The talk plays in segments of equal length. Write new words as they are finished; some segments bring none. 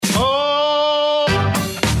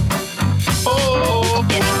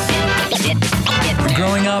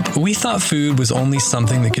up, we thought food was only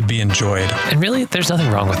something that could be enjoyed. And really, there's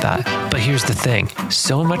nothing wrong with that. But here's the thing.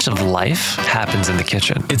 So much of life happens in the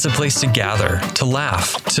kitchen. It's a place to gather, to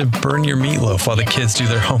laugh, to burn your meatloaf while the kids do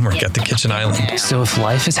their homework at the kitchen island. So if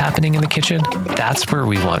life is happening in the kitchen, that's where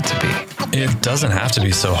we want to be. It doesn't have to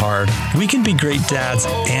be so hard. We can be great dads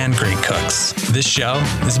and great cooks. This show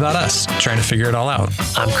is about us trying to figure it all out.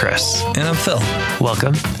 I'm Chris. And I'm Phil.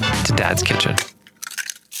 Welcome to Dad's Kitchen.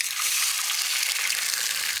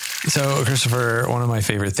 So, Christopher, one of my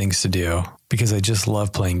favorite things to do, because I just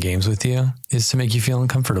love playing games with you, is to make you feel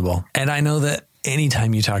uncomfortable. And I know that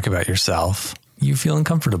anytime you talk about yourself, you feel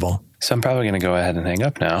uncomfortable. So I'm probably going to go ahead and hang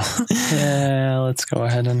up now. Yeah, let's go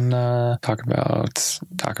ahead and talk about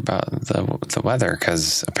the weather,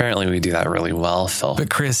 because apparently we do that really well, Phil.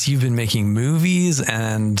 But Chris, you've been making movies,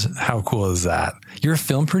 and how cool is that? You're a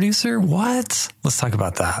film producer? What? Let's talk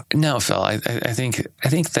about that. No, Phil. I think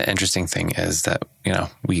the interesting thing is that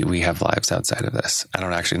we have lives outside of this. I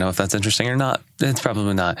don't actually know if that's interesting or not. It's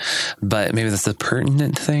probably not, but maybe that's the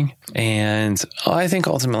pertinent thing. And I think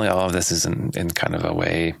ultimately all of this is in kind of a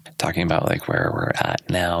way talking about like where we're at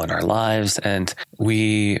now in our lives, and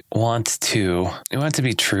we want to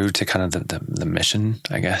be true to kind of the mission,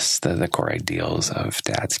 I guess, the core ideals of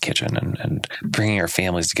Dad's Kitchen and bringing our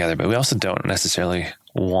families together. But we also don't necessarily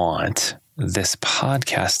want this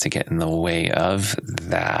podcast to get in the way of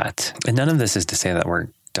that. And none of this is to say that we're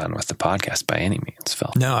done with the podcast by any means,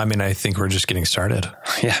 Phil. No, I mean, I think we're just getting started.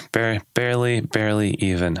 Yeah, barely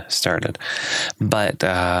even started. But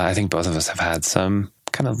I think both of us have had some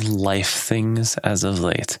kind of life things as of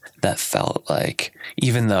late that felt like,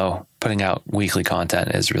 even though putting out weekly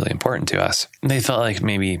content is really important to us, they felt like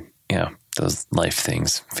maybe, those life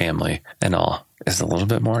things, family and all, is a little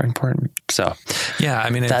bit more important. So yeah, I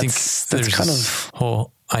mean, I think there's kind this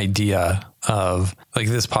whole idea of like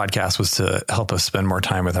this podcast was to help us spend more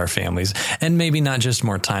time with our families, and maybe not just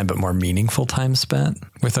more time, but more meaningful time spent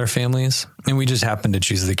with our families. And we just happen to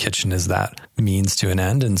choose the kitchen as that means to an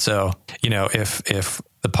end. And so, if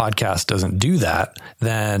the podcast doesn't do that,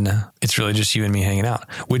 then it's really just you and me hanging out,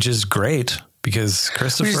 which is great. Because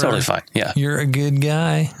Christopher, which is totally fine. Yeah, you're a good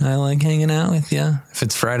guy. I like hanging out with you. If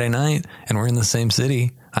it's Friday night and we're in the same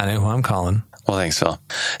city, I know who I'm calling. Well, thanks, Phil.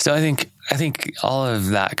 So I think all of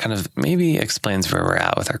that kind of maybe explains where we're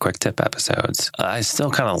at with our quick tip episodes. I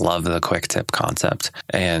still kind of love the quick tip concept,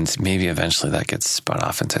 and maybe eventually that gets spun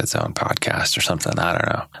off into its own podcast or something. I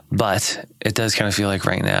don't know. But it does kind of feel like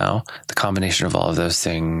right now the combination of all of those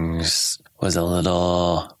things was a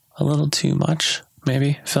little too much,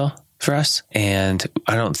 maybe, Phil, for us. And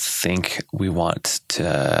I don't think we want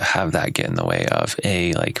to have that get in the way of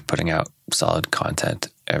A, like putting out solid content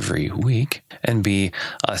every week, and B,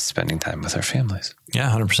 us spending time with our families. Yeah,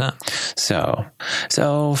 100%.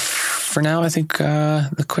 So for now, I think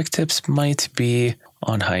the quick tips might be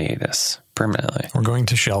on hiatus permanently. We're going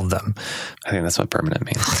to shelve them. I think that's what permanent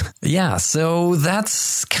means. Yeah, so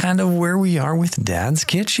that's kind of where we are with Dad's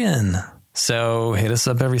Kitchen. So hit us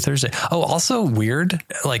up every Thursday. Oh, also weird,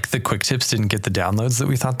 like the quick tips didn't get the downloads that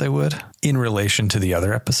we thought they would in relation to the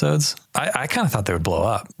other episodes. I kind of thought they would blow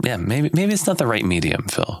up. Yeah, maybe it's not the right medium,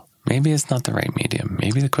 Phil. Maybe it's not the right medium.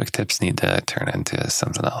 Maybe the quick tips need to turn into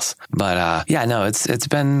something else. But it's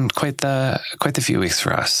been quite the few weeks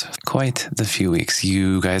for us. Quite the few weeks.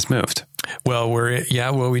 You guys moved. Well,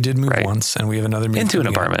 we did move once, and we have another move into an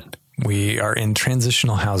apartment. We are in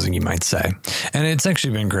transitional housing, you might say. And it's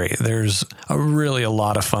actually been great. There's a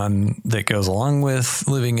lot of fun that goes along with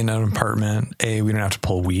living in an apartment. We don't have to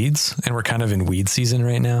pull weeds, and we're kind of in weed season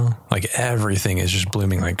right now. Like everything is just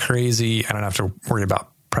blooming like crazy. I don't have to worry about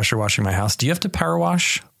pressure washing my house. Do you have to power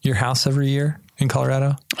wash your house every year in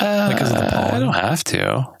Colorado? Because of the pollen? I don't have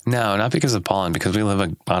to. No, not because of pollen, because we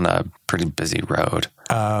live on a pretty busy road.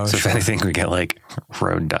 So if anything, we get like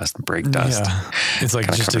road dust, brake dust. Yeah. It's like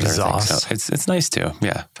just exhaust. So it's nice too.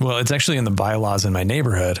 Yeah. Well, it's actually in the bylaws in my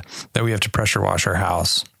neighborhood that we have to pressure wash our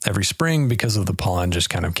house every spring because of the pollen just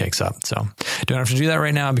kind of cakes up. So don't have to do that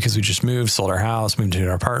right now because we just moved, sold our house, moved into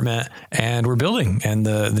our apartment, and we're building. And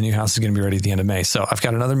the new house is going to be ready at the end of May. So I've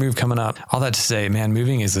got another move coming up. All that to say, man,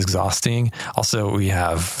 moving is exhausting. Also, we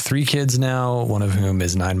have 3 kids now, one of whom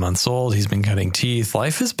is 9 months old. He's been cutting teeth.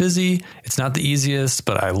 Life is busy. It's not the easiest,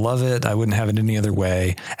 but I love it. I wouldn't have it any other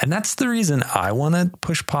way. And that's the reason I want to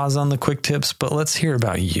push pause on the quick tips. But let's hear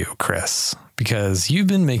about you, Chris, because you've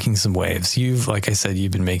been making some waves. Like I said,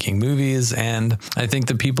 you've been making movies, and I think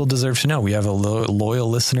the people deserve to know. We have a loyal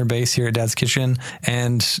listener base here at Dad's Kitchen,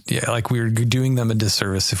 and like we're doing them a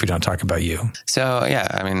disservice if we don't talk about you. So yeah,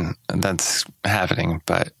 I mean, that's happening,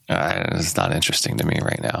 but it's not interesting to me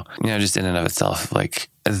right now. Just in and of itself, like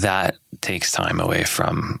that takes time away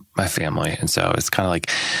from my family. And so it's kind of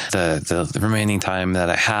like the remaining time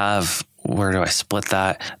that I have, where do I split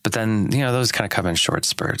that? But then, those kind of come in short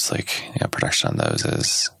spurts. Like, production on those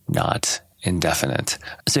is not indefinite.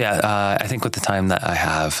 So yeah, I think with the time that I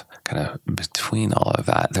have kind of between all of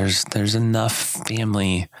that, there's enough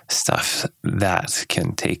family stuff that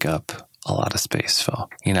can take up a lot of space, Phil.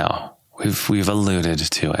 We've alluded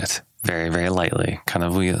to it very, very lightly. Kind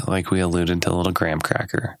of we alluded to a little graham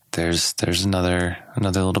cracker. There's another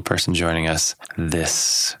little person joining us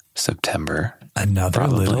this September. Another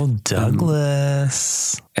probably. Little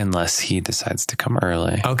Douglas. Unless he decides to come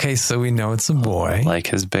early. Okay, so we know it's a boy. Like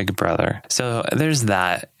his big brother. So there's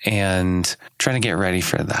that, and trying to get ready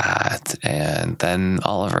for that. And then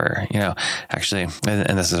Oliver, actually,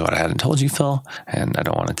 and this is what I hadn't told you, Phil, and I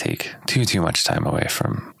don't want to take too much time away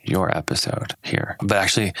from your episode here. But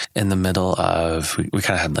actually, in the middle of, we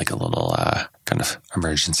kind of had like a little kind of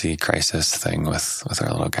emergency crisis thing with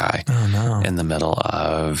our little guy. Oh, no. In the middle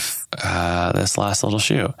of this last little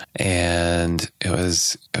shoot. And it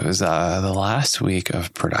was the last week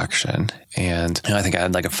of production. And I think I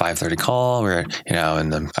had like a 5:30 call where,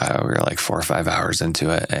 and then we were like 4 or 5 hours into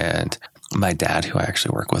it. And my dad, who I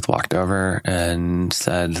actually work with, walked over and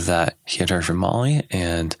said that he had heard from Molly,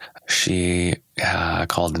 and she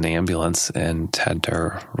called an ambulance and had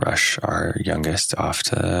to rush our youngest off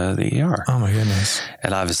to the ER. Oh my goodness.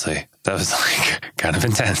 And obviously that was like kind of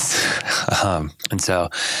intense. And so,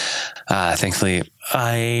 thankfully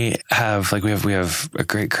we have a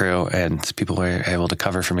great crew, and people were able to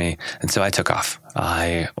cover for me. And so I took off.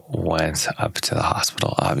 I went up to the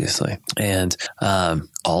hospital, obviously. And,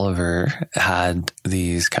 Oliver had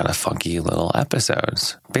these kind of funky little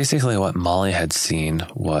episodes. Basically what Molly had seen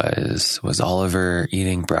was Oliver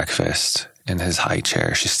eating breakfast in his high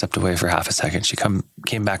chair. She stepped away for half a second. She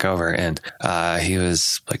came back over, and he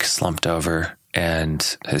was like slumped over,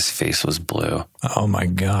 and his face was blue. Oh my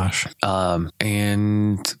gosh.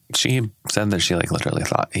 And she said that she like literally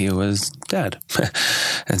thought he was dead.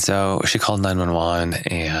 And so she called 911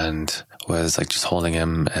 and was like just holding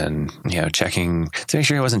him and, checking to make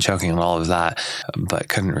sure he wasn't choking and all of that, but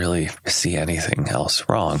couldn't really see anything else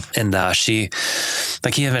wrong. And he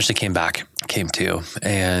eventually came to,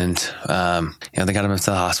 and, they got him up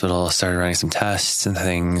to the hospital, started running some tests and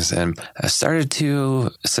things, and I started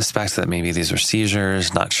to suspect that maybe these were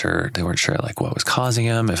seizures. They weren't sure like what was causing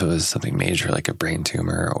him, if it was something major like a brain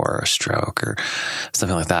tumor or a stroke or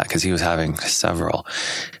something like that, because he was having several.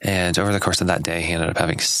 And over the course of that day, he ended up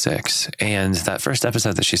having 6. And that first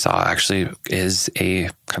episode that she saw actually is a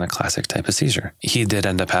kind of classic type of seizure. He did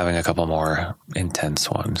end up having a couple more intense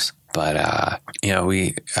ones. But,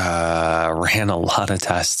 we ran a lot of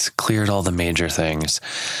tests, cleared all the major things.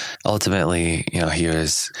 Ultimately,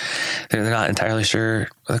 they're not entirely sure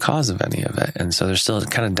the cause of any of it. And so they're still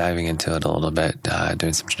kind of diving into it a little bit,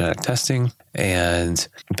 doing some genetic testing,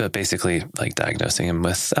 but basically like diagnosing him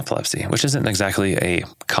with epilepsy, which isn't exactly a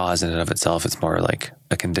cause in and of itself. It's more like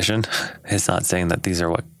a condition. It's not saying that these are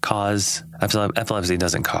what cause epilepsy.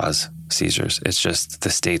 Doesn't cause seizures. It's just the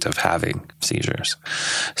state of having seizures.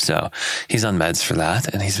 So he's on meds for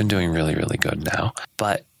that, and he's been doing really, really good now.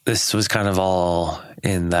 But this was kind of all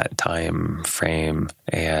in that time frame,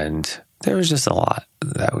 and there was just a lot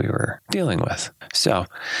that we were dealing with. So,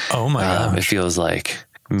 oh my gosh. It feels like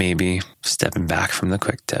maybe stepping back from the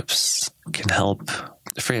quick tips can help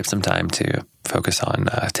free up some time to focus on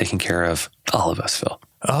taking care of all of us, Phil.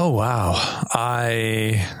 Oh, wow.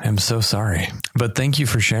 I am so sorry, but thank you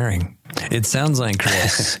for sharing. It sounds like,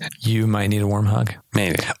 Chris, you might need a warm hug.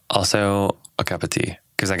 Maybe. Also, a cup of tea,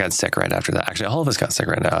 because I got sick right after that. Actually, all of us got sick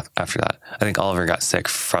right after that. I think Oliver got sick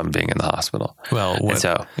from being in the hospital. Well, and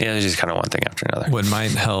so, it's just kind of one thing after another. What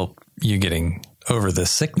might help you getting over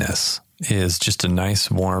this sickness is just a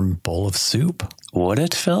nice warm bowl of soup. Would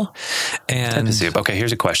it, Phil? And type of soup. Okay,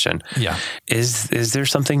 here's a question. Yeah. Is there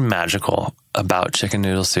something magical about chicken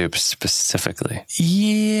noodle soup specifically?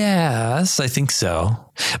 Yes, I think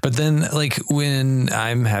so. But then like when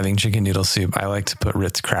I'm having chicken noodle soup, I like to put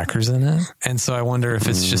Ritz crackers in it. And so I wonder if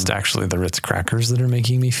it's just actually the Ritz crackers that are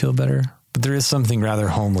making me feel better. But there is something rather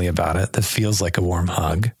homely about it that feels like a warm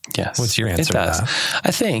hug. Yes. What's your answer to that?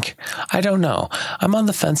 I don't know. I'm on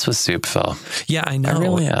the fence with soup, Phil. Yeah, I know. I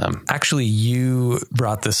really am. Actually, you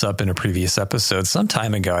brought this up in a previous episode some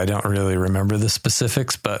time ago. I don't really remember the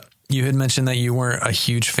specifics, but You had mentioned that you weren't a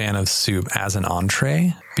huge fan of soup as an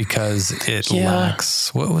entree because it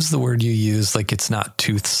lacks, what was the word you used? Like it's not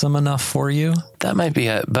toothsome enough for you. That might be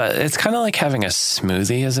it, but it's kind of like having a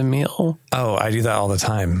smoothie as a meal. Oh, I do that all the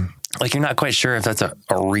time. Like you're not quite sure if that's a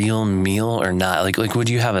real meal or not. Like would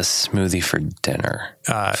you have a smoothie for dinner?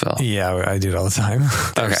 Phil? Yeah, I do it all the time.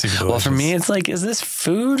 Okay. Well, for me, it's like, is this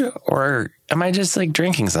food or am I just like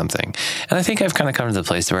drinking something? And I think I've kind of come to the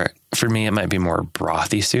place where for me, it might be more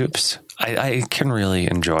brothy soups. I can really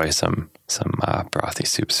enjoy some brothy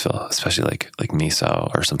soups, Phil, especially like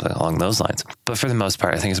miso or something along those lines. But for the most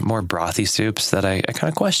part, I think it's more brothy soups that I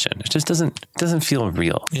kind of question. It just doesn't feel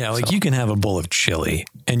real. Yeah, like you can have a bowl of chili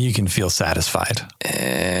and you can feel satisfied.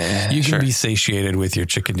 You can be satiated with your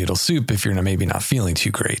chicken noodle soup if you're maybe not feeling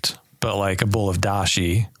too great. But like a bowl of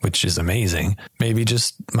dashi, which is amazing, maybe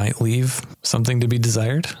just might leave something to be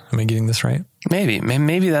desired. Am I getting this right?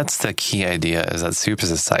 Maybe that's the key idea, is that soup is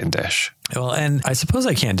a side dish. Well, and I suppose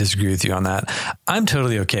I can't disagree with you on that. I'm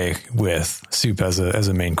totally okay with soup as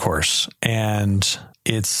a main course. And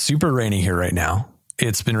it's super rainy here right now.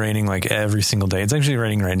 It's been raining like every single day. It's actually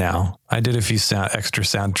raining right now. I did a few extra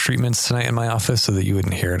sound treatments tonight in my office so that you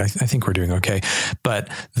wouldn't hear it. I think we're doing okay. But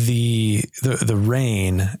the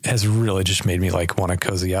rain has really just made me like want to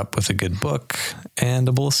cozy up with a good book and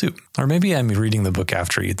a bowl of soup. Or maybe I'm reading the book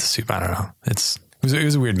after I eat the soup. I don't know. It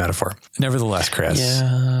was a weird metaphor. Nevertheless, Chris,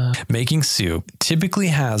 making soup typically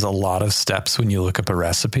has a lot of steps when you look up a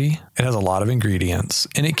recipe. It has a lot of ingredients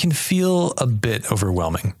and it can feel a bit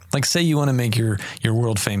overwhelming. Like say you want to make your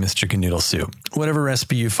world famous chicken noodle soup. Whatever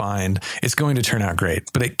recipe you find, it's going to turn out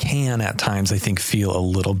great, but it can at times, I think, feel a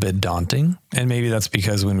little bit daunting. And maybe that's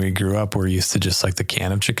because when we grew up, we're used to just like the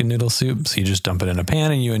can of chicken noodle soup. So you just dump it in a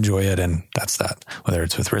pan and you enjoy it. And that's that. Whether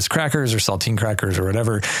it's with Ritz crackers or saltine crackers or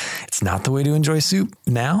whatever, it's not the way to enjoy soup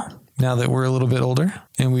now that we're a little bit older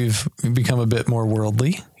and we've become a bit more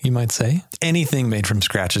worldly, you might say. Anything made from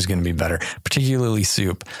scratch is going to be better, particularly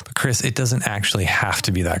soup. But Chris, it doesn't actually have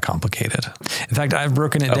to be that complicated. In fact, I've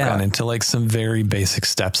broken it down into like some very basic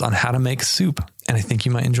steps on how to make soup. And I think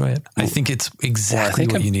you might enjoy it. I think it's exactly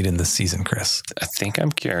what you need in this season, Chris. I think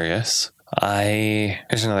I'm curious.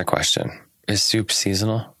 Here's another question. Is soup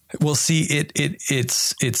seasonal? Well, see,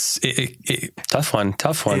 it's tough one.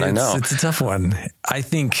 I know it's a tough one. I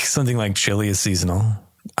think something like chili is seasonal.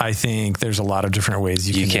 I think there's a lot of different ways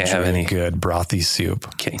you can have any good brothy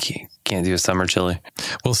soup. Can't do a summer chili.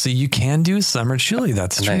 Well, see, you can do a summer chili.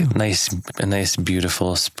 That's true. A nice,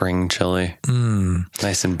 beautiful spring chili.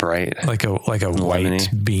 Nice and bright, like a white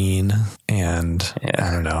bean, and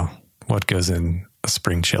I don't know what goes in a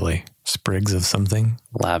spring chili. Sprigs of something?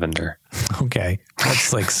 Lavender. Okay.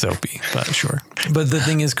 That's like soapy, but sure. But the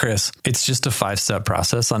thing is, Chris, it's just a 5-step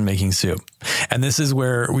process on making soup. And this is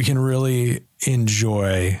where we can really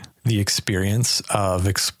enjoy the experience of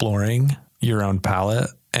exploring your own palate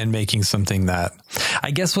and making something that, I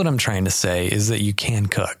guess what I'm trying to say is that you can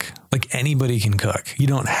cook. Like anybody can cook. You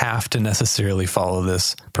don't have to necessarily follow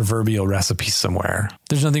this proverbial recipe somewhere.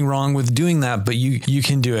 There's nothing wrong with doing that, but you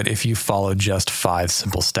can do it if you follow just 5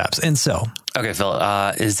 simple steps. And so... Okay, Phil,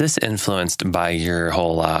 is this influenced by your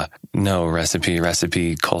whole no recipe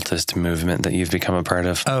cultist movement that you've become a part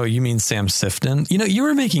of? Oh, you mean Sam Sifton? You know, you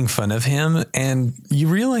were making fun of him and you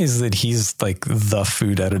realize that he's like the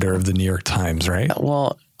food editor of the New York Times, right?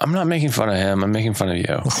 Well, I'm not making fun of him. I'm making fun of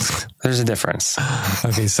you. There's a difference.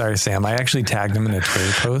 Okay, sorry, Sam. I actually tagged him in a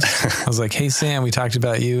Twitter post. I was like, hey, Sam, we talked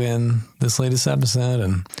about you in this latest episode,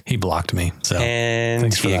 and he blocked me. So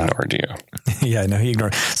and he ignored you. Yeah, no, he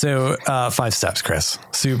ignored. So 5 steps, Chris.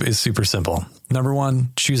 Soup is super simple. Number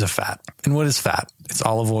 1, choose a fat. And what is fat? It's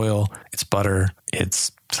olive oil. It's butter.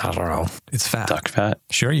 It's, I don't know. It's fat. Duck fat?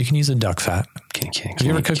 Sure, you can use a duck fat. Can you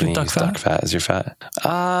ever cook with duck fat? Duck fat as your fat?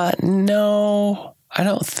 No. I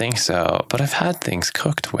don't think so, but I've had things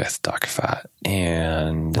cooked with duck fat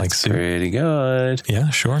and like it's pretty good. Yeah,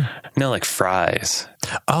 sure. No, like fries.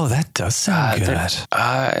 Oh, that does sound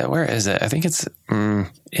good. Where is it? I think it's,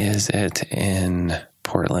 is it in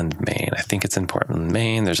Portland, Maine? I think it's in Portland,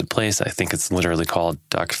 Maine. There's a place, I think it's literally called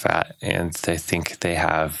Duck Fat, and they think they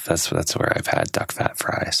have, that's where I've had duck fat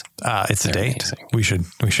fries. It's a date. Amazing.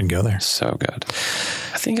 We should go there. So good.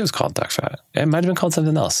 I think it was called Duck Fat. It might have been called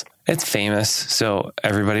something else. It's famous, so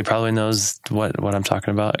everybody probably knows what I'm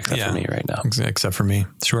talking about, except for me right now. Except for me,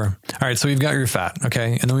 sure. All right, so we've got your fat,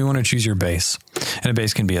 okay? And then we want to choose your base. And a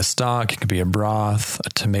base can be a stock, it can be a broth, a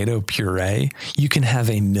tomato puree. You can have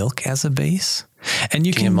a milk as a base. And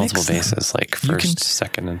you can multiple bases, like first,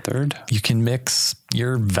 second, and third. You can mix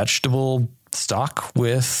your vegetable stock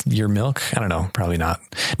with your milk? I don't know. Probably not.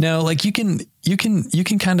 No, like you can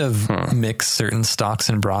kind of mix certain stocks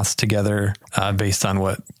and broths together based on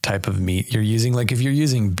what type of meat you're using. Like if you're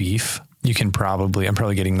using beef, you can probably, I'm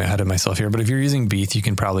probably getting ahead of myself here, but if you're using beef, you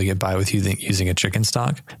can probably get by with using a chicken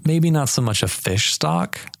stock. Maybe not so much a fish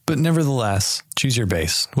stock, but nevertheless, choose your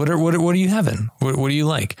base. What are you having? What do you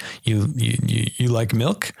like? You like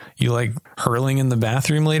milk? You like hurling in the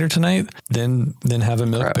bathroom later tonight? Then have a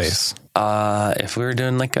milk base. If we were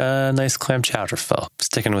doing like a nice clam chowder, Phil,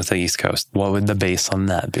 sticking with the East Coast, what would the base on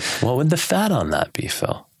that be? What would the fat on that be,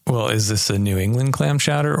 Phil? Well, is this a New England clam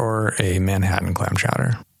chowder or a Manhattan clam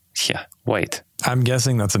chowder? Yeah, white. I'm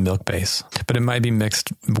guessing that's a milk base, but it might be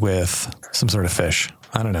mixed with some sort of fish.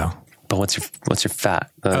 I don't know. But what's your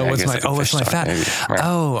fat? What's my fat?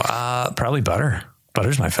 Right. Probably butter.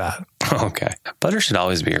 Butter's my fat. Okay. Butter should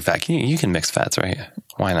always be your fat. You can mix fats, right?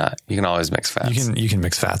 Why not? You can always mix fats. You can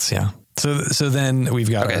mix fats, yeah. So then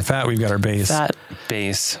we've got our fat, we've got our base. Fat,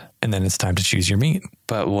 base. And then it's time to choose your meat.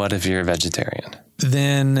 But what if you're a vegetarian?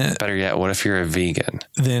 Then... Better yet, what if you're a vegan?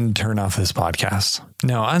 Then turn off this podcast.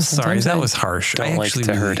 No, I'm sorry. That was harsh. I like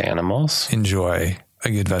to hurt animals. Enjoy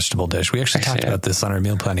a good vegetable dish. We actually talked about this on our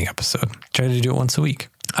meal planning episode. Try to do it once a week.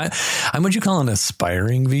 I'm what you call an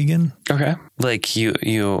aspiring vegan. Okay. Like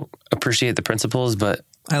you appreciate the principles, but...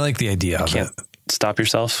 I like the idea of it. Can't stop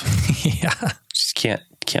yourself. Yeah. Just can't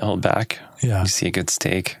hold back. Yeah. You see a good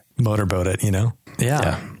steak. Motorboat it, you know?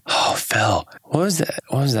 Yeah. Oh, Phil. What was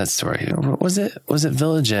that story? Was it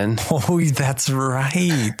Village Inn? Oh, that's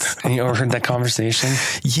right. And you overheard that conversation?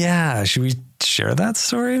 Yeah. Should we share that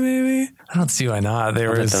story maybe? I don't see why not.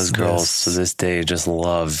 Those girls to this day just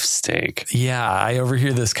love steak. Yeah. I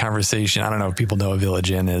overhear this conversation. I don't know if people know what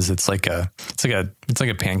Village Inn is. It's like a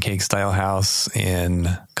pancake style house in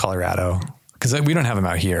Colorado. Because we don't have them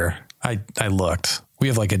out here. I looked. We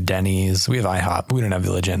have like a Denny's, we have IHOP, but we don't have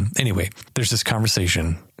Village Inn. Anyway, there's this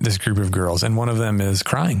conversation, this group of girls, and one of them is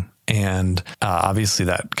crying. And obviously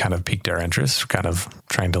that kind of piqued our interest, kind of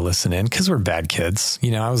trying to listen in because we're bad kids. You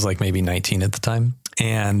know, I was like maybe 19 at the time.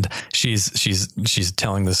 And she's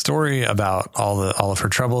telling the story about all of her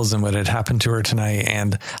troubles and what had happened to her tonight.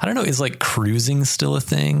 And I don't know, is like cruising still a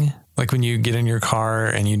thing? Like when you get in your car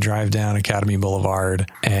and you drive down Academy Boulevard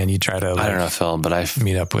and you try to, I don't know, Phil, but I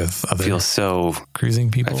meet up with other cruising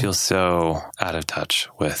people. I feel so out of touch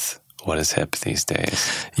with what is hip these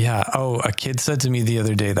days. Yeah. Oh, a kid said to me the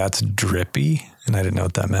other day, that's drippy. And I didn't know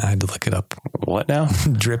what that meant. I had to look it up. What now?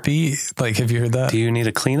 Drippy? Like, have you heard that? Do you need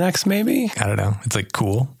a Kleenex maybe? I don't know. It's like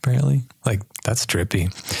cool, apparently. Like, that's drippy.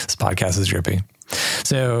 This podcast is drippy.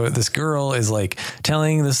 So this girl is like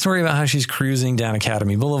telling the story about how she's cruising down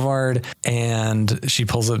Academy Boulevard and she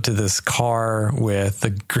pulls up to this car with a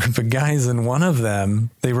group of guys and one of them,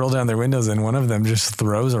 they roll down their windows and one of them just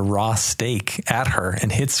throws a raw steak at her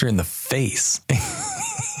and hits her in the face.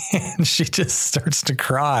 And she just starts to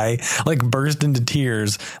cry, like burst into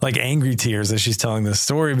tears, like angry tears as she's telling this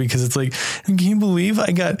story because it's like, can you believe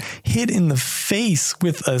I got hit in the face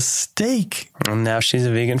with a steak? And now she's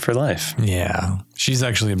a vegan for life. Yeah. She's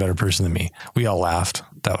actually a better person than me. We all laughed.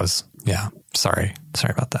 That was, yeah. Sorry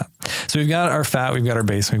about that. So we've got our fat, we've got our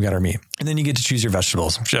base, we've got our meat. And then you get to choose your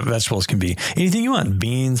vegetables. Vegetables can be anything you want.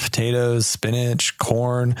 Beans, potatoes, spinach,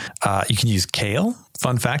 corn. You can use kale.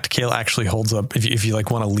 Fun fact, kale actually holds up. If you like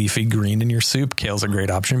want a leafy green in your soup, kale's a great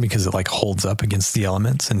option because it like holds up against the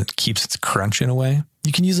elements and it keeps its crunch in a way.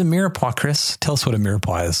 You can use a mirepoix, Chris. Tell us what a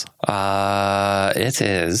mirepoix is. It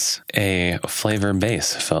is a flavor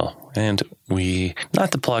base, Phil. And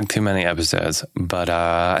not to plug too many episodes, but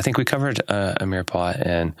I think we covered a mirepoix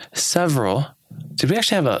in several. Did we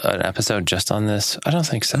actually have an episode just on this? I don't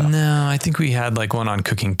think so. No, I think we had like one on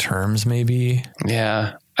cooking terms, maybe.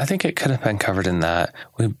 Yeah. I think it could have been covered in that.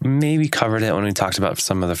 We maybe covered it when we talked about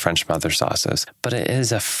some of the French mother sauces, but it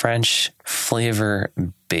is a French flavor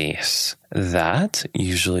base that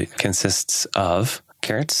usually consists of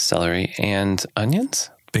carrots, celery, and onions.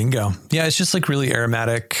 Bingo. Yeah, it's just like really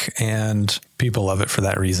aromatic and people love it for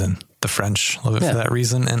that reason. The French love it for that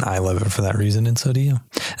reason, and I love it for that reason, and so do you.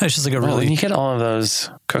 And it's just like when you get all of those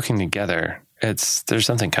cooking together, there's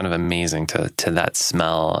something kind of amazing to that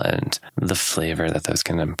smell and the flavor that those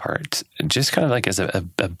can impart. Just kind of like as a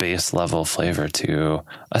base level flavor to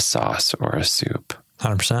a sauce or a soup.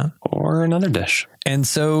 100%. or another dish. And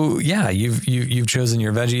so, yeah, you've chosen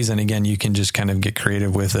your veggies, and again, you can just kind of get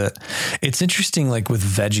creative with it. It's interesting, like with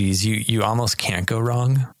veggies, you almost can't go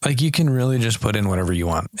wrong. Like you can really just put in whatever you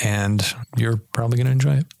want, and you're probably going to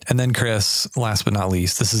enjoy it. And then, Chris, last but not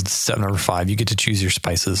least, this is step number 5. You get to choose your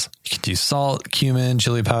spices. You can use salt, cumin,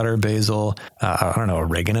 chili powder, basil. I don't know,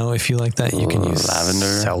 oregano if you like that. You can use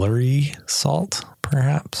lavender, celery salt,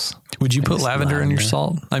 perhaps. Would you put lavender in your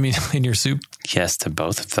salt? I mean, in your soup? Yes, to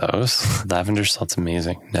both of those. Lavender salt's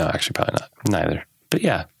amazing. No, actually, probably not. Neither. But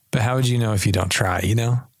yeah. But how would you know if you don't try, you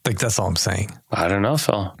know? Like, that's all I'm saying. I don't know,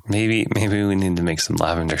 Phil. Maybe we need to make some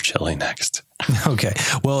lavender chili next. Okay.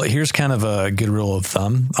 Well, here's kind of a good rule of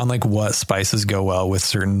thumb on like what spices go well with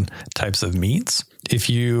certain types of meats. If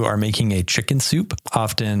you are making a chicken soup,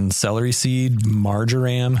 often celery seed,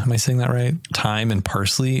 marjoram, am I saying that right? Thyme and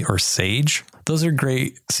parsley or sage. Those are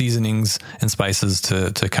great seasonings and spices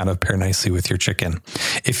to kind of pair nicely with your chicken.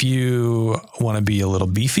 If you want to be a little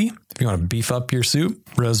beefy, if you want to beef up your soup,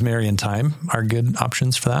 rosemary and thyme are good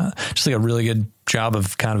options for that. Just like a really good job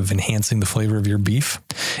of kind of enhancing the flavor of your beef.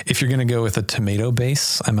 If you're going to go with a tomato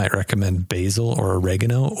base, I might recommend basil or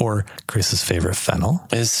oregano or Chris's favorite, fennel.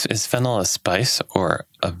 Is fennel a spice or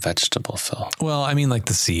a vegetable, Phil? Well, I mean like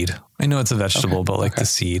the seed. I know it's a vegetable, but like the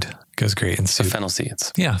seed goes great in soup. So fennel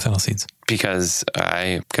seeds. Yeah, fennel seeds. Because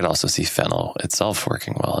I could also see fennel itself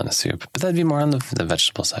working well in a soup, but that'd be more on the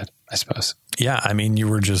vegetable side, I suppose. Yeah, I mean,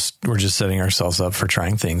 we're just setting ourselves up for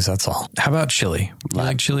trying things. That's all. How about chili? You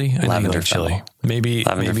like chili? I know you like chili. Maybe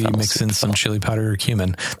mix in some chili powder or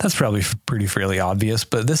cumin. That's probably pretty fairly obvious,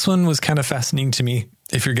 but this one was kind of fascinating to me.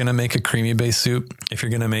 If you're going to make a creamy based soup, if you're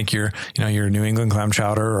going to make your New England clam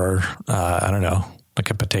chowder or I don't know, like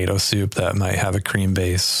a potato soup that might have a cream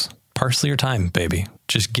base, parsley or thyme, baby.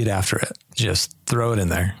 Just get after it. Just throw it in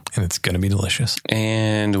there and it's going to be delicious.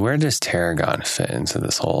 And where does tarragon fit into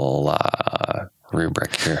this whole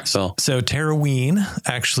rubric here? So tarragon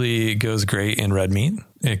actually goes great in red meat.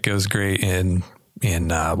 It goes great in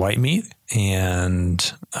white meat,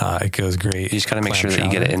 and it goes great. You just got to make sure that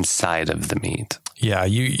you get it inside of the meat.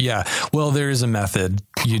 Yeah. Well, there is a method.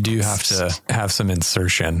 You do have to have some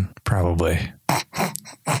insertion, probably.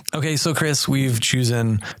 Okay, so Chris, we've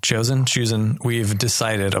chosen. We've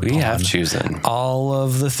decided upon. We have chosen all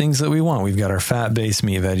of the things that we want. We've got our fat-based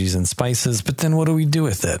meat, veggies, and spices. But then, what do we do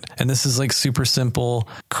with it? And this is like super simple,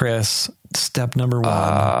 Chris. Step number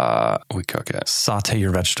 1. We cook it. Saute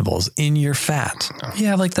your vegetables in your fat.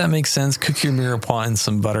 Yeah, like that makes sense. Cook your mirepoix in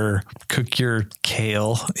some butter. Cook your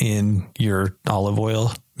kale in your olive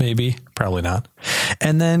oil. Maybe, probably not.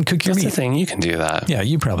 And then cook your meat. That's the thing, you can do that. Yeah,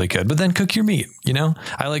 you probably could. But then cook your meat,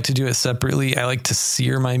 I like to do it separately. I like to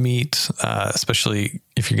sear my meat, especially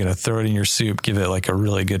if you're going to throw it in your soup, give it like a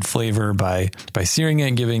really good flavor by searing it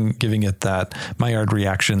and giving it that Maillard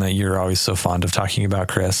reaction that you're always so fond of talking about,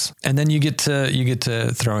 Chris. And then you get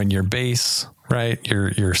to throw in your base, right?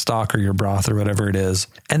 Your stock or your broth or whatever it is,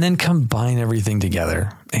 and then combine everything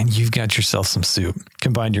together and you've got yourself some soup.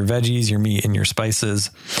 Combine your veggies, your meat, and your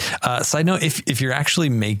spices. Side note, if you're actually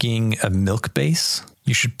making a milk base,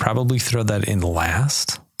 you should probably throw that in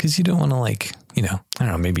last because you don't want to I don't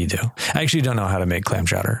know, maybe you do. I actually don't know how to make clam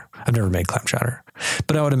chowder. I've never made clam chowder.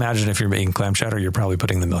 But I would imagine if you're making clam chowder, you're probably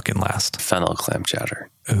putting the milk in last. Fennel clam chowder.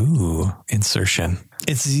 Ooh, insertion.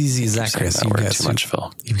 It's as easy as that, Chris. You've got too much,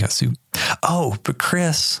 Phil. You've got soup. Oh, but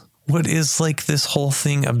Chris, what is like this whole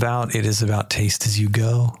thing about? It is about taste as you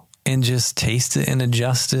go and just taste it and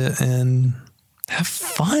adjust it and have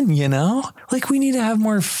fun, Like we need to have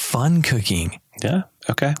more fun cooking. Yeah.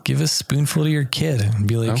 Okay. Give a spoonful to your kid and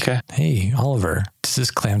be like, okay. Hey, Oliver, does this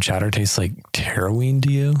clam chowder taste like tarragon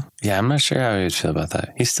to you? Yeah, I'm not sure how he would feel about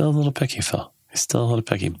that. He's still a little picky, Phil. He's still a little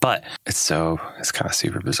picky, but it's kind of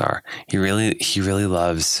super bizarre. He really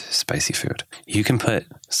loves spicy food. You can put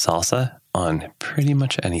salsa on pretty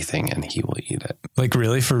much anything and he will eat it. Like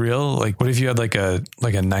really, for real? Like what if you had like a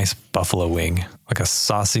nice buffalo wing, like a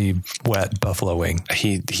saucy, wet buffalo wing?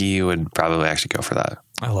 He would probably actually go for that.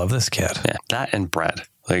 I love this kid. Yeah, that and bread.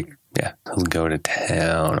 He'll go to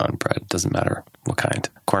town on bread. Doesn't matter what kind.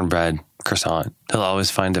 Cornbread, croissant. He'll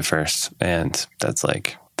always find it first. And that's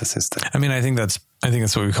this is the... I mean, I think that's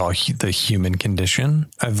what we call the human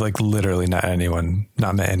condition. I've literally not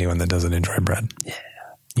met anyone that doesn't enjoy bread.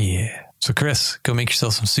 Yeah. So Chris, go make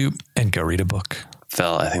yourself some soup and go read a book.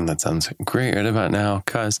 Phil, I think that sounds great right about now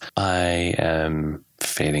because I am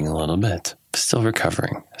fading a little bit. Still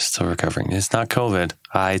recovering. It's not COVID.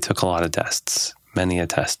 I took a lot of tests. Many a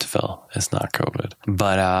test, Phil. It's not COVID.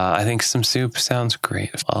 But I think some soup sounds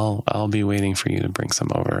great. I'll be waiting for you to bring some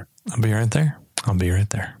over. I'll be right there. I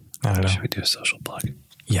don't know. Should we do a social plug?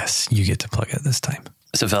 Yes, you get to plug it this time.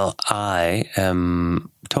 So, Phil, I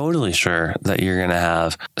am totally sure that you're going to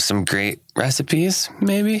have some great recipes,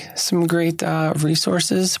 maybe some great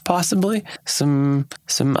resources, possibly some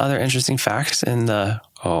other interesting facts in the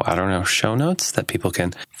show notes that people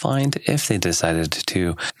can find if they decided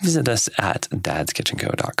to visit us at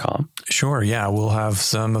dadskitchenco.com. Sure. Yeah. We'll have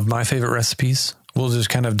some of my favorite recipes. We'll just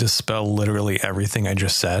kind of dispel literally everything I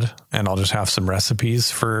just said, and I'll just have some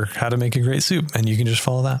recipes for how to make a great soup, and you can just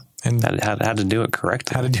follow that. And how to do it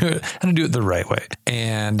correctly. How to do it the right way.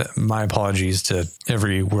 And my apologies to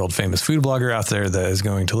every world famous food blogger out there that is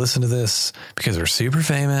going to listen to this because they're super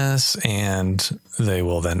famous and they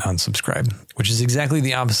will then unsubscribe, which is exactly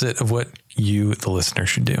the opposite of what you, the listener,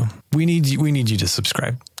 should do. We need you to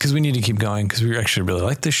subscribe because we need to keep going because we actually really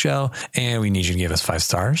like this show and we need you to give us 5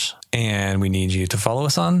 stars and we need you to follow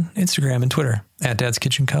us on Instagram and Twitter at Dad's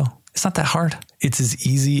Kitchen Co. It's not that hard. It's as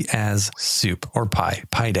easy as soup or pie.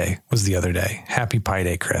 Pie day was the other day. Happy Pie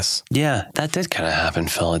Day, Chris. Yeah, that did kind of happen,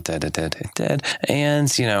 Phil. It did. And,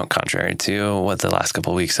 contrary to what the last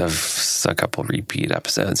couple of weeks of a couple repeat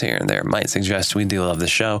episodes here and there might suggest, we do love the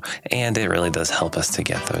show. And it really does help us to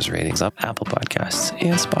get those ratings up Apple Podcasts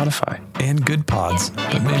and Spotify. And Good Pods.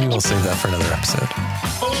 But maybe we'll save that for another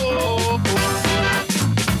episode.